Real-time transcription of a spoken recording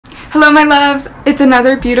Hello my loves, it's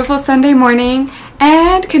another beautiful Sunday morning,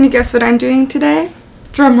 and can you guess what I'm doing today?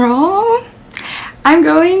 Drum roll! I'm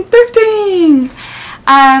going thrifting!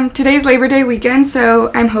 Today's Labor Day weekend, so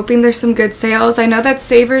I'm hoping there's some good sales. I know that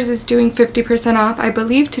Savers is doing 50% off, I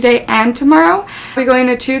believe today and tomorrow. We're going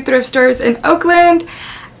to 2 thrift stores in Oakland,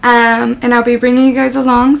 and I'll be bringing you guys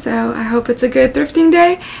along, so I hope it's a good thrifting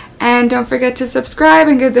day. And don't forget to subscribe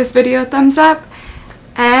and give this video a thumbs up,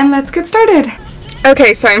 and let's get started.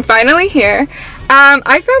 Okay, so I'm finally here.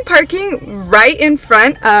 I found parking right in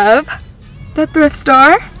front of the thrift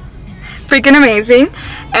store. Freaking amazing.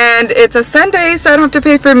 And it's a Sunday, so I don't have to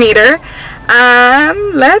pay for a meter.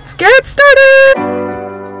 Let's get started.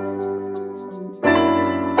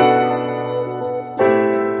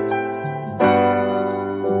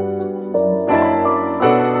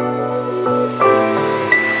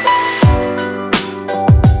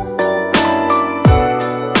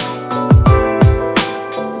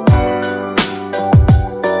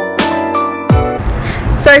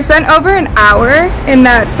 So I spent over an hour in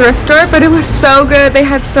that thrift store, but it was so good. They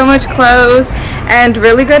had so much clothes and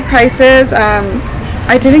really good prices.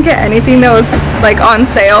 I didn't get anything that was like on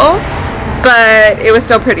sale, but it was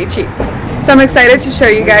still pretty cheap. So I'm excited to show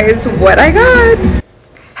you guys what I got.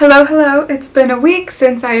 Hello, it's been a week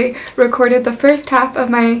since I recorded the first half of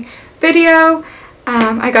my video.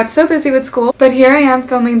 I got so busy with school, but here I am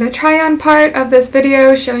filming the try-on part of this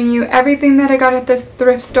video, showing you everything that I got at this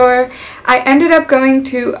thrift store. I ended up going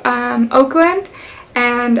to Oakland,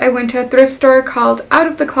 and I went to a thrift store called Out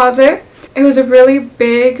of the Closet. It was a really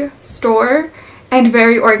big store and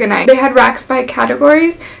very organized. They had racks by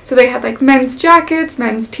categories, so they had like men's jackets,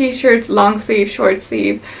 men's t-shirts, long sleeve, short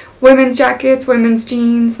sleeve, women's jackets, women's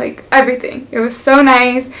jeans, like everything. It was so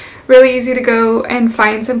nice, really easy to go and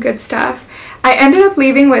find some good stuff. I ended up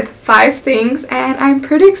leaving with 5 things, and I'm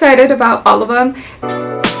pretty excited about all of them.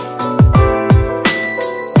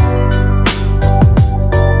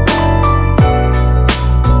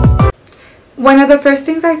 One of the first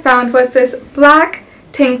things I found was this black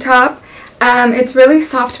tank top. It's really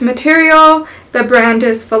soft material. The brand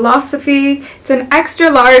is Philosophy. It's an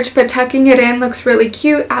extra large, but tucking it in looks really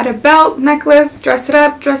cute. Add a belt, necklace, dress it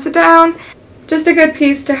up, dress it down. Just a good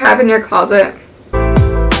piece to have in your closet.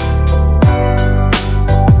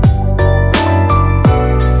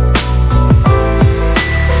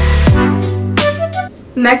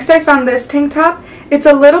 Next, I found this tank top. It's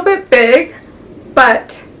a little bit big,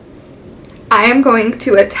 but I am going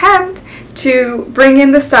to attempt to bring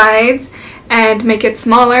in the sides and make it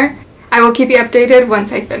smaller. I will keep you updated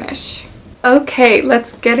once I finish. Okay,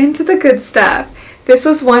 let's get into the good stuff. This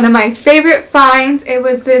was one of my favorite finds. It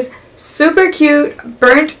was this super cute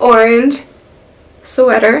burnt orange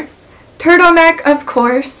sweater. Turtleneck, of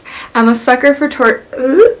course. I'm a sucker for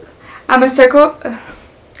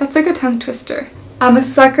that's like a tongue twister. I'm a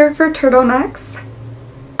sucker for turtlenecks.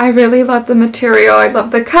 I really love the material, I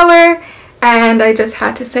love the color, and I just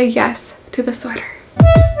had to say yes to the sweater.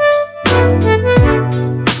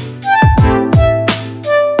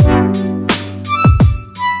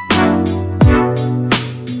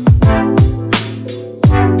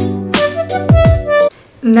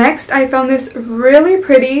 Next, I found this really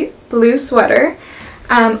pretty blue sweater.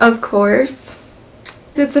 Of course,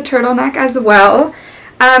 it's a turtleneck as well.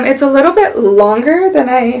 It's a little bit longer than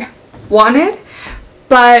I wanted,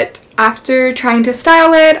 but after trying to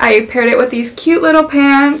style it, I paired it with these cute little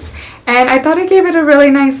pants, and I thought it gave it a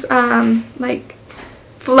really nice, like,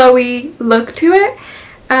 flowy look to it.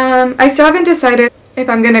 I still haven't decided if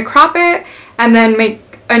I'm going to crop it and then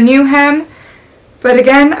make a new hem, but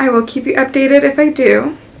again, I will keep you updated if I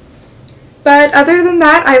do. But other than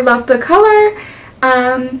that, I love the color.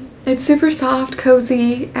 It's super soft,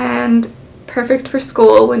 cozy, and perfect for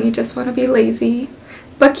school when you just want to be lazy,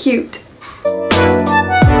 but cute.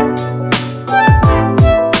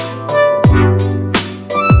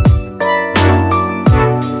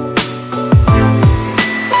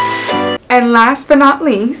 And last but not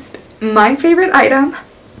least, my favorite item.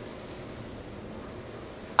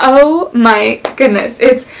 Oh my goodness,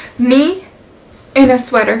 it's me in a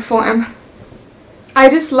sweater form. I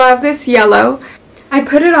just love this yellow. I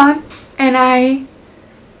put it on and I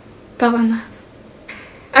fell in love.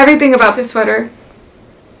 Everything about this sweater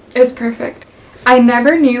is perfect. I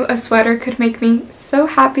never knew a sweater could make me so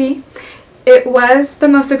happy. It was the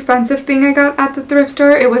most expensive thing I got at the thrift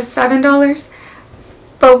store. It was $7,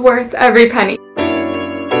 but worth every penny.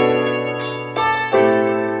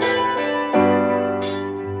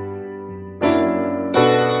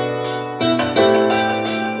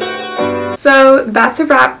 So that's a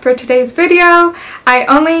wrap for today's video. I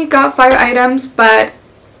only got 5 items, but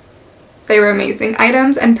They were amazing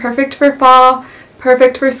items and perfect for fall,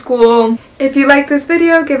 perfect for school. If you like this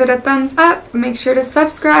video, give it a thumbs up, make sure to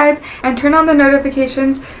subscribe and turn on the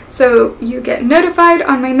notifications so you get notified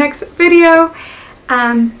on my next video.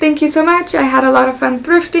 Thank you so much. I had a lot of fun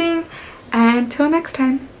thrifting, and until next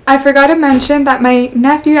time. I forgot to mention that my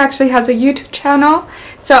nephew actually has a YouTube channel,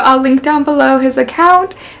 so I'll link down below his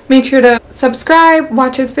account. Make sure to subscribe,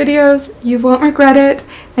 watch his videos, you won't regret it.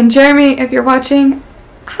 And Jeremy, if you're watching,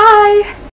 hi!